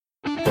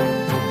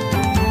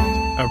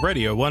A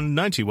Radio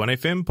 191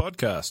 FM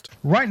podcast.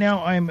 Right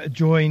now I'm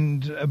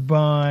joined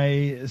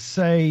by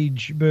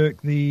Sage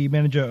Burke, the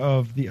manager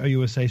of the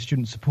OUSA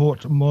Student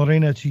Support.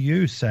 Morena to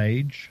you,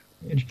 Sage.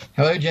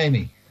 Hello,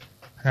 Jamie.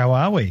 How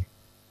are we?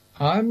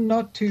 I'm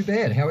not too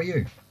bad. How are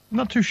you?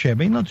 Not too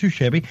shabby, not too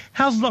shabby.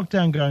 How's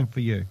lockdown going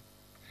for you?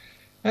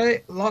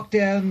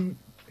 Lockdown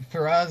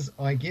for us,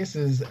 I guess,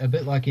 is a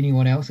bit like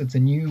anyone else. It's a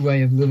new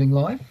way of living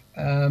life.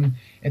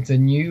 It's a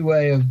new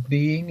way of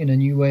being and a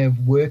new way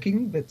of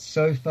working. But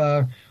so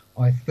far,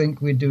 I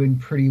think we're doing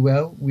pretty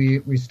well.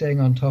 We're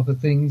staying on top of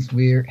things.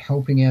 We're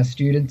helping our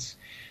students,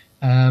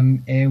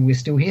 and we're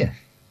still here.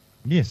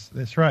 Yes,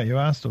 that's right. You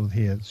are still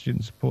here.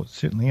 Student support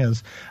certainly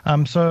is.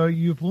 So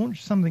you've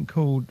launched something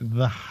called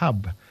The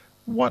Hub.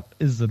 What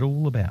is it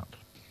all about?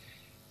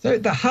 So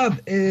The Hub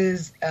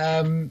is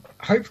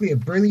hopefully a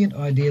brilliant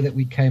idea that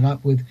we came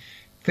up with,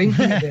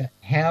 thinking about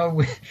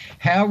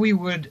how we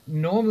would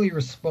normally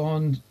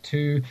respond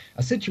to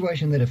a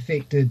situation that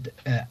affected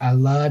a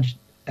large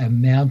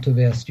amount of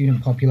our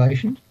student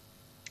population.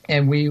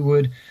 And we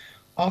would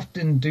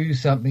often do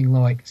something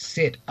like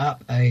set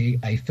up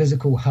a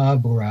physical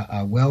hub or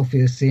a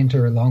welfare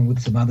centre along with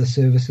some other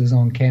services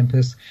on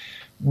campus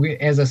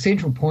as a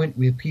central point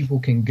where people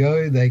can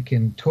go, they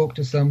can talk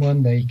to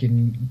someone, they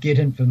can get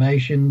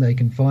information, they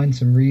can find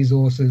some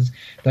resources,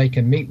 they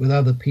can meet with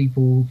other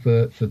people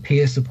for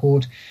peer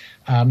support.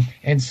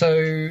 And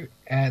so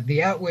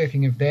the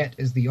outworking of that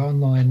is the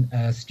online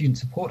Student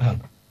Support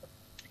Hub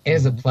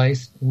as a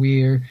place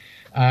where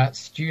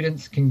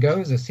students can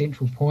go as a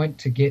central point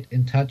to get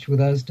in touch with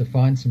us, to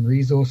find some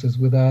resources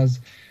with us,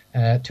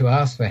 to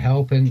ask for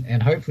help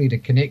and hopefully to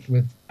connect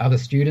with other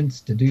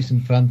students, to do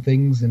some fun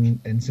things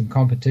and some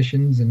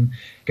competitions and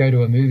go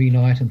to a movie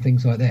night and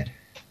things like that.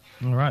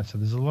 All right, so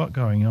there's a lot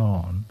going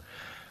on.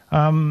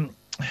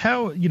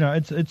 How,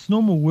 it's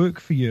normal work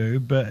for you,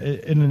 but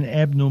in an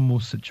abnormal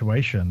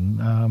situation,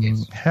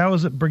 yes. How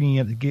is it bringing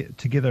it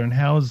together, and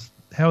how is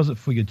it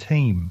for your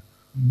team?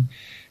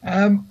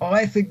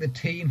 I think the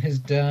team has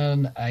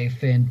done a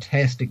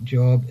fantastic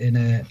job in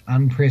an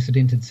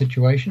unprecedented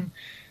situation.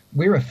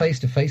 We're a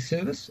face-to-face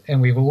service,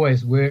 and we've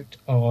always worked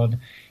on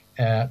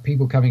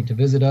people coming to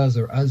visit us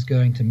or us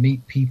going to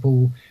meet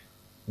people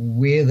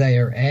where they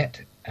are at,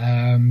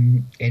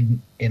 and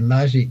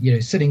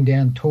largely, sitting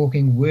down,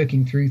 talking,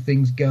 working through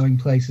things, going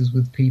places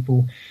with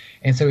people.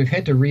 And so we've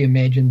had to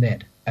reimagine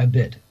that a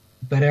bit.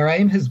 But our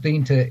aim has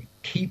been to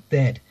keep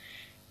that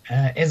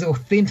as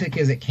authentic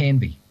as it can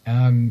be.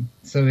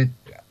 So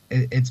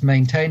it's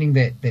maintaining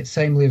that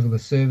same level of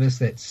service,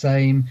 that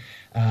same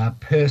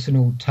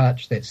personal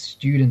touch, that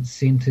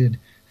student-centered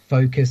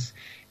focus.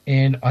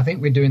 And I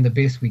think we're doing the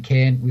best we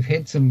can. We've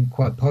had some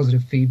quite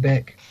positive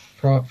feedback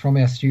from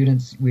our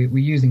students. We're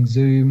using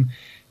Zoom.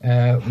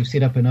 We've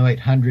set up an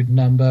 0800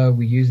 number.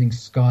 We're using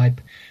Skype.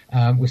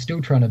 We're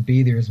still trying to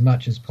be there as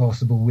much as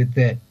possible with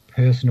that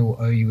personal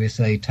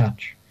OUSA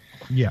touch.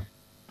 Yeah.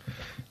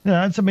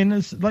 No, it's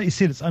like you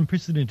said, it's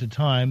unprecedented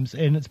times,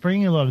 and it's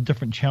bringing a lot of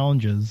different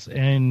challenges,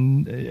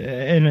 and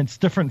it's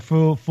different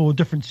for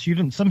different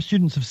students. Some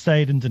students have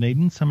stayed in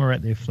Dunedin, some are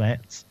at their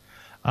flats,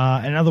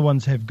 and other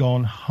ones have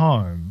gone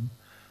home,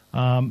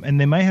 and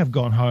they may have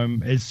gone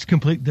home as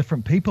complete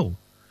different people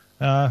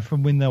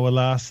from when they were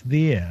last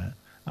there,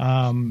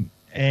 and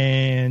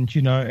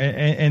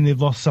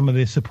they've lost some of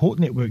their support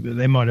network that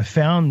they might have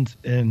found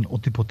in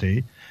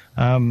Ōtepoti.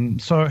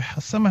 So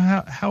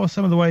how are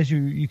some of the ways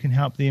you can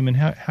help them, and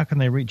how can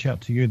they reach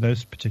out to you,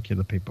 those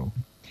particular people?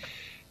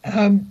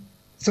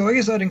 So I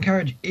guess I'd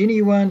encourage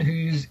anyone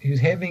who's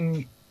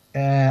having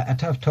a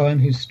tough time,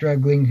 who's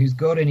struggling, who's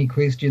got any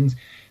questions,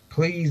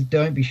 please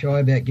don't be shy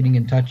about getting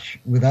in touch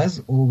with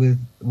us or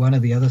with one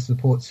of the other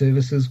support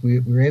services.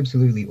 We're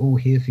absolutely all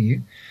here for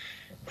you.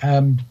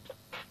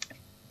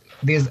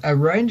 There's a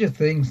range of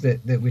things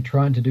that we're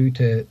trying to do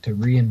to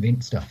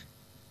reinvent stuff.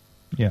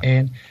 Yeah.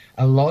 And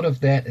a lot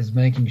of that is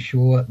making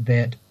sure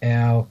that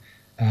our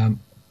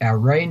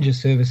range of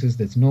services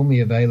that's normally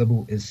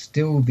available is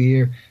still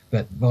there,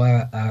 but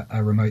via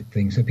a remote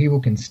thing. So people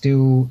can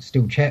still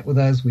chat with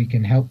us. We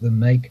can help them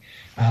make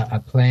a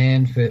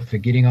plan for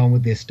getting on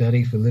with their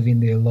study, for living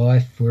their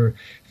life, for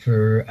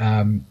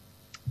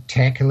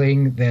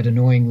tackling that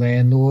annoying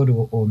landlord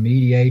or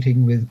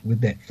mediating with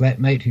that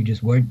flatmate who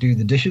just won't do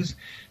the dishes.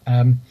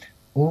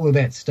 All of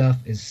that stuff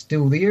is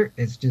still there.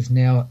 It's just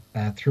now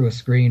through a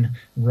screen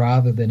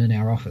rather than in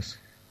our office.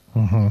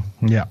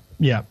 Mm-hmm. Yeah.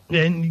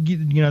 And,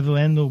 the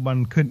landlord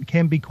one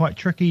can be quite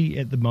tricky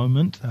at the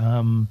moment,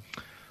 on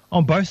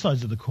both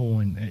sides of the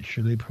coin,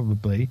 actually,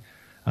 probably.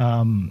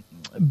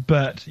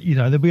 But,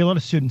 there'll be a lot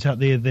of students out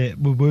there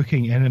that were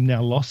working and have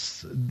now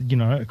lost,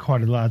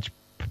 quite a large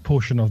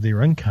proportion of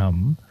their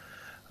income.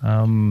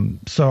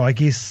 So I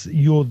guess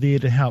you're there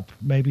to help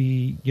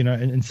maybe,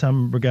 in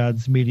some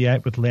regards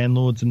mediate with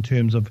landlords in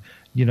terms of,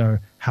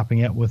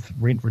 helping out with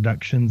rent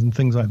reductions and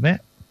things like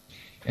that.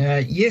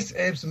 Yes,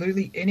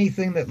 absolutely.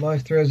 Anything that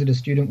life throws at a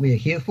student, we are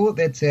here for.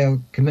 That's our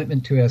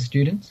commitment to our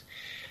students.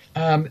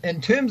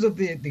 In terms of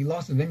the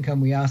loss of income,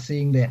 we are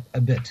seeing that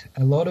a bit.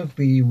 A lot of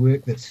the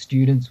work that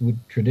students would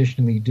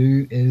traditionally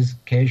do is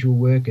casual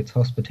work, it's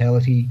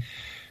hospitality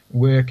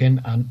work, and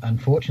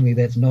unfortunately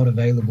that's not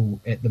available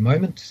at the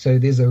moment. So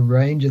there's a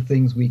range of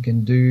things we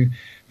can do,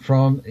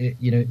 from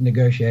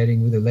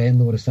negotiating with a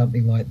landlord or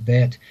something like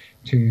that,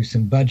 to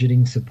some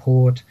budgeting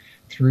support,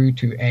 through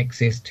to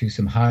access to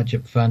some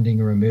hardship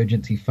funding or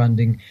emergency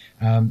funding.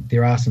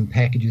 There are some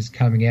packages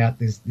coming out.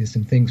 There's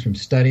some things from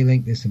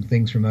StudyLink. There's some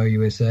things from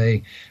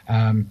OUSA.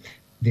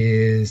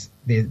 There's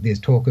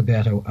talk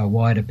about a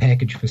wider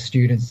package for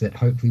students that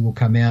hopefully will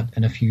come out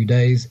in a few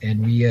days,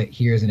 and we are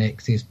here as an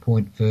access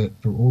point for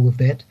all of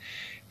that.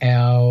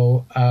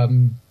 Our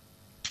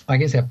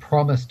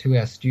promise to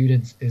our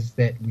students is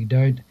that we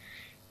don't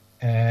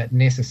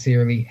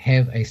necessarily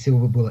have a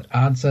silver bullet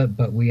answer,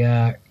 but we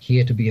are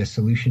here to be a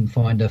solution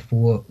finder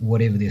for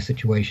whatever their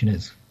situation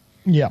is.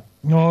 Yeah.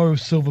 No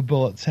silver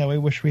bullets, how we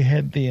wish we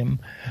had them.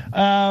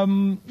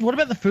 What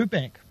about the food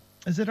bank?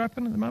 Is it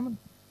open at the moment?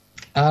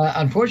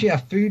 Unfortunately, our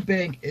food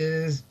bank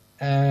is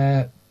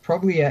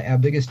probably our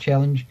biggest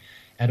challenge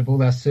out of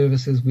all our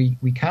services.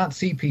 We can't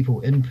see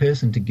people in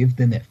person to give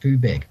them that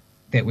food bag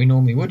that we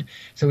normally would.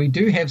 So we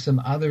do have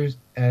some other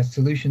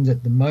solutions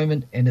at the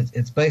moment, and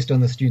it's based on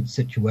the student's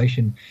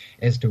situation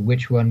as to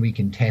which one we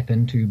can tap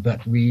into,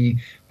 but we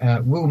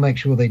will make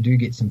sure they do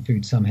get some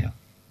food somehow.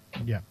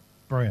 Yeah,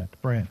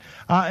 brilliant.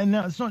 And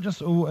now it's not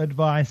just all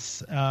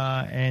advice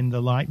and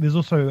the like, there's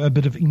also a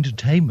bit of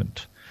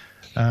entertainment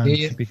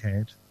to be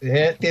had.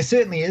 Yeah, there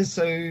certainly is.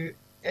 So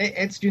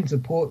at Student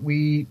Support,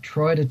 we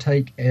try to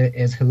take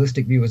as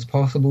holistic view as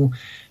possible,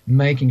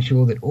 making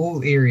sure that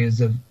all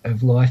areas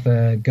of life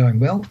are going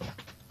well.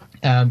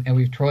 And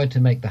we've tried to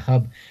make the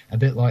hub a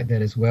bit like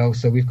that as well.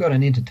 So we've got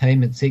an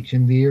entertainment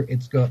section there.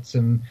 It's got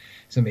some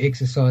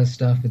exercise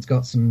stuff. It's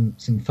got some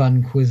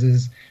fun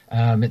quizzes.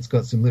 It's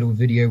got some little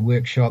video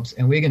workshops.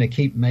 And we're going to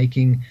keep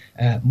making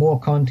more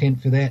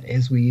content for that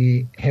as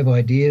we have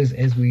ideas,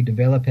 as we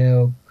develop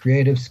our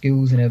creative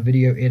skills and our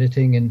video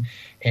editing,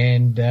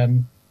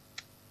 and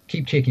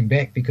keep checking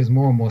back, because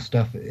more and more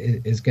stuff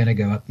is going to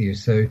go up there.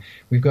 So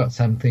we've got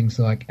some things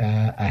like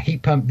a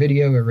heat pump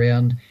video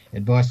around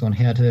advice on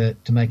how to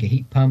make a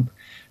heat pump.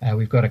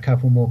 We've got a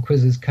couple more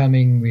quizzes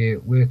coming. We're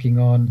working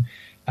on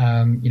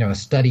a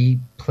study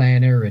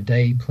planner, a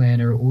day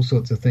planner, all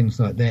sorts of things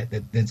like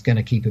that's going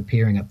to keep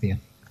appearing up there.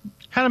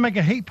 How to make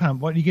a heat pump?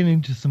 What, are you getting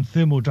into some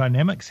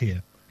thermodynamics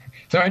here?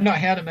 Sorry, not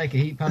how to make a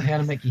heat pump, how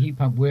to make your heat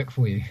pump work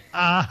for you.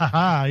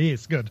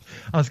 Yes, good.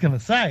 I was going to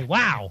say,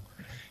 wow.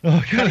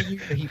 How to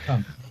use the heat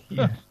pump.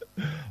 Yeah.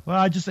 Well,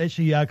 I just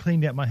actually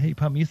cleaned out my heat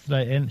pump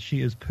yesterday, and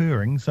she is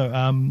purring. So,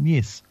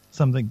 yes,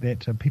 something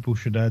that people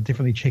should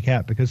definitely check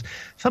out, because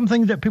some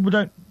things that people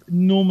don't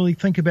normally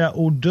think about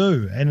or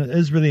do, and it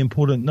is really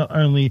important, not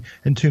only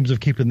in terms of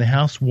keeping the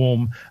house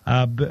warm,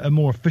 but a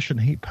more efficient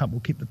heat pump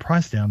will keep the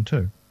price down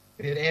too.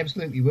 It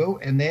absolutely will,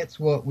 and that's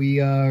what we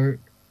are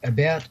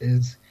about,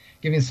 is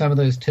giving some of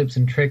those tips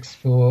and tricks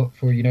for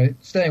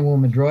staying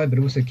warm and dry, but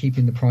also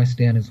keeping the price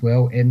down as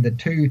well. And the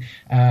two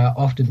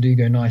often do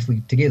go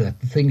nicely together.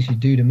 The things you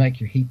do to make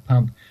your heat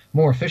pump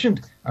more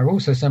efficient are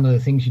also some of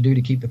the things you do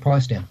to keep the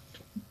price down.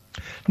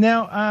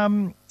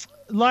 Now,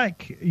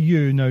 like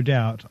you, no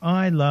doubt,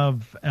 I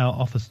love our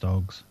office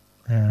dogs.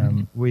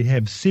 We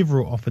have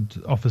several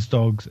office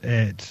dogs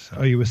at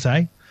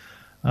OUSA.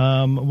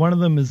 One of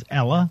them is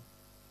Ella.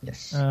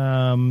 Yes.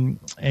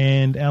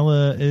 And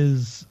Ella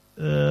is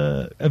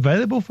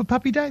available for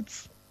puppy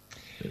dates?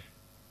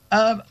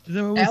 Ella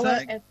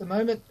at the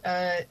moment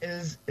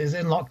is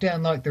in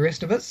lockdown like the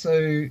rest of us,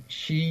 so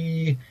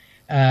she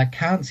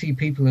can't see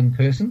people in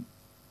person,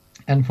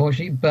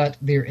 unfortunately, but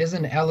there is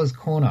an Ella's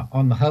Corner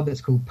on the hub.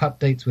 It's called Pup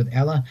Dates with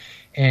Ella,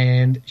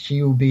 and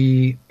she will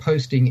be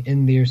posting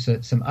in there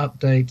some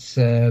updates,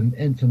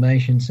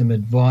 information, some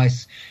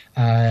advice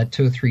 2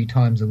 or 3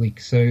 times a week.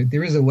 So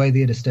there is a way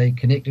there to stay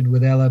connected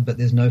with Ella, but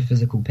there's no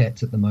physical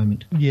pets at the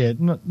moment. Yeah,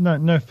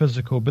 no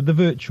physical, but the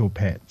virtual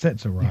pets,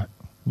 that's all right.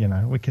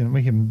 Yeah. We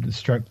can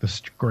stroke the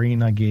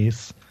screen, I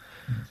guess.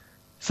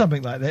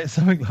 Something like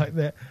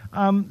that.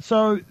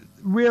 So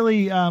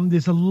really,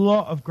 there's a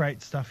lot of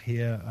great stuff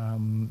here,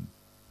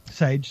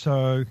 Sage.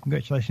 So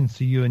congratulations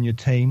to you and your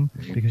team,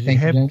 because you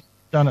have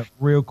done it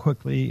real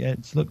quickly.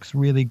 It looks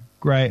really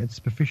great. It's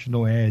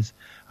professional as,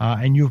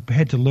 and you've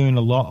had to learn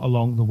a lot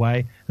along the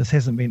way. This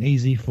hasn't been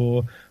easy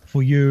for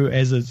you,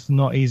 as it's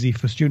not easy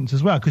for students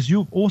as well, because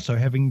you're also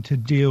having to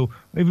deal.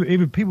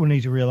 Even people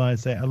need to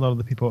realize that a lot of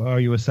the people at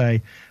OUSA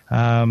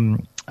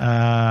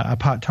are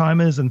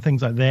part-timers and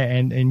things like that,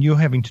 and you're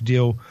having to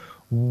deal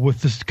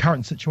with this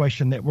current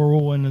situation that we're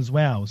all in as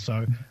well.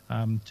 So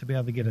to be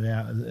able to get it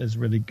out is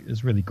really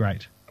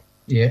great.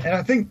 Yeah, and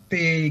I think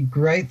the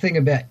great thing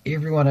about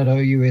everyone at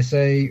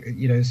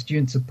OUSA,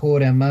 Student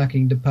Support, our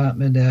marketing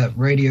department, our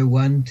Radio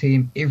 1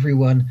 team,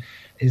 everyone,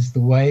 is the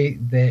way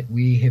that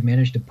we have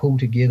managed to pull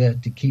together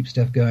to keep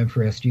stuff going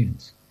for our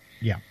students.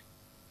 Yeah,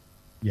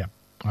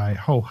 I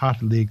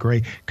wholeheartedly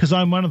agree, because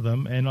I'm one of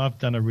them, and I've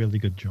done a really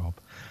good job.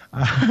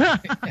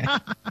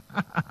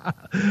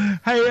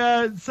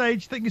 Hey,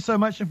 Sage, thank you so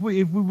much. If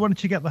we want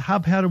to check out the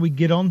hub, how do we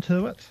get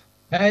onto it?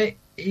 Hey,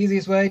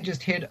 easiest way,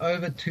 just head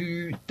over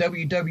to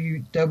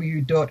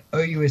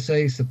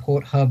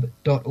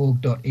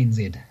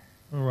www.ousasupporthub.org.nz.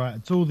 All right,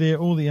 it's all there,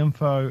 all the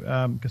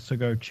info. So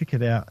go check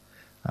it out.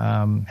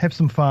 Have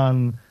some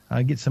fun,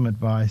 get some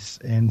advice,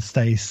 and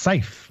stay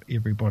safe,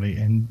 everybody.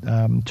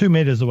 And 2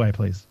 meters away,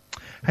 please.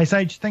 Hey,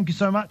 Sage, thank you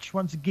so much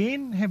once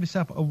again. Have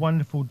yourself a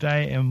wonderful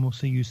day, and we'll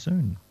see you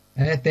soon.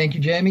 Thank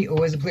you, Jamie.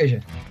 Always a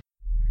pleasure.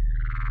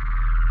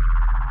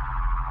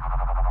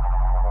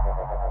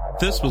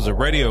 This was a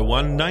Radio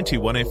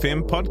 191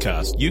 FM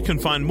podcast. You can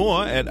find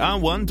more at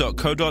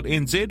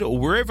r1.co.nz or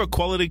wherever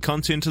quality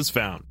content is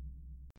found.